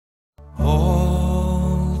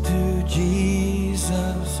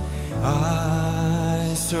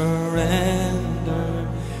I surrender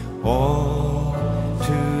all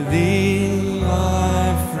to Thee,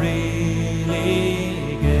 I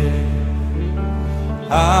freely give.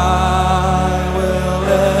 I will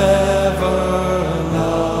ever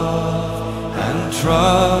love and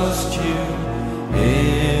trust You,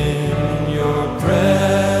 in Your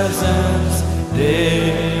presence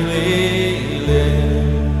daily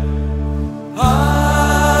live. I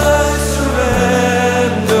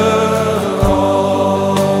surrender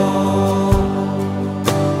all.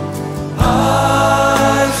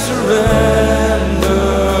 I surrender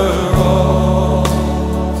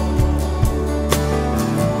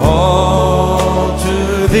all to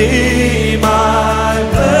Thee, my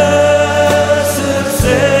blessed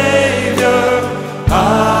Savior.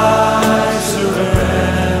 I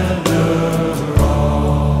surrender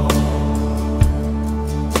all.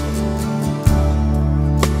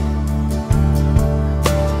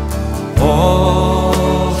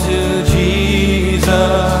 All to Jesus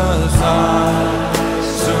I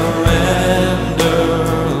surrender,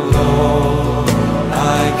 Lord.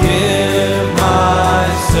 I give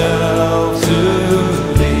myself to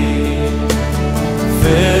Thee.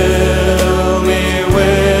 Fill me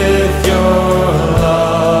with Your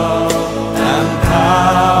love and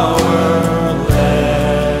power.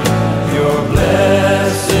 Let Your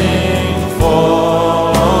blessing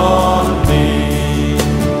fall on me.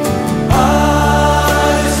 I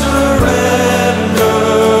surrender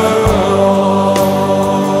all.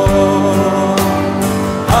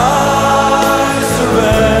 I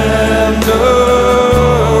surrender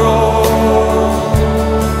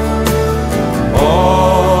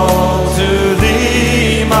all to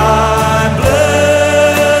Thee, my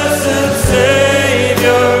blessed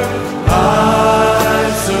Savior.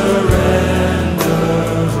 I surrender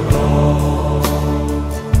all.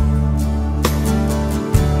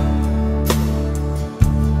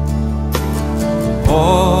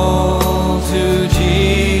 All to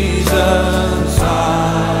Jesus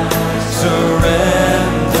I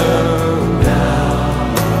surrender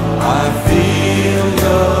now. I feel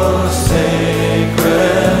Your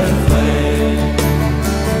sacred flame.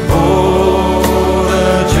 Oh,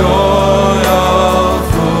 the joy of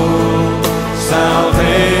full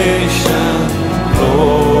salvation.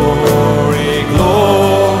 Glory,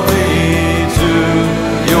 glory to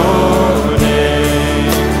Your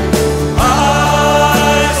name. I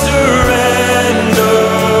surrender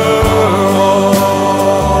all.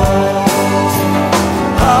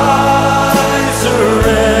 I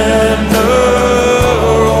surrender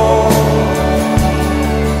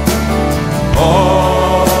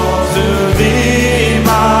all to Thee,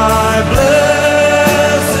 my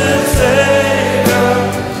blessed Savior.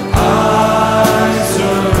 I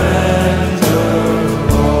surrender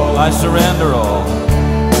all. I surrender all.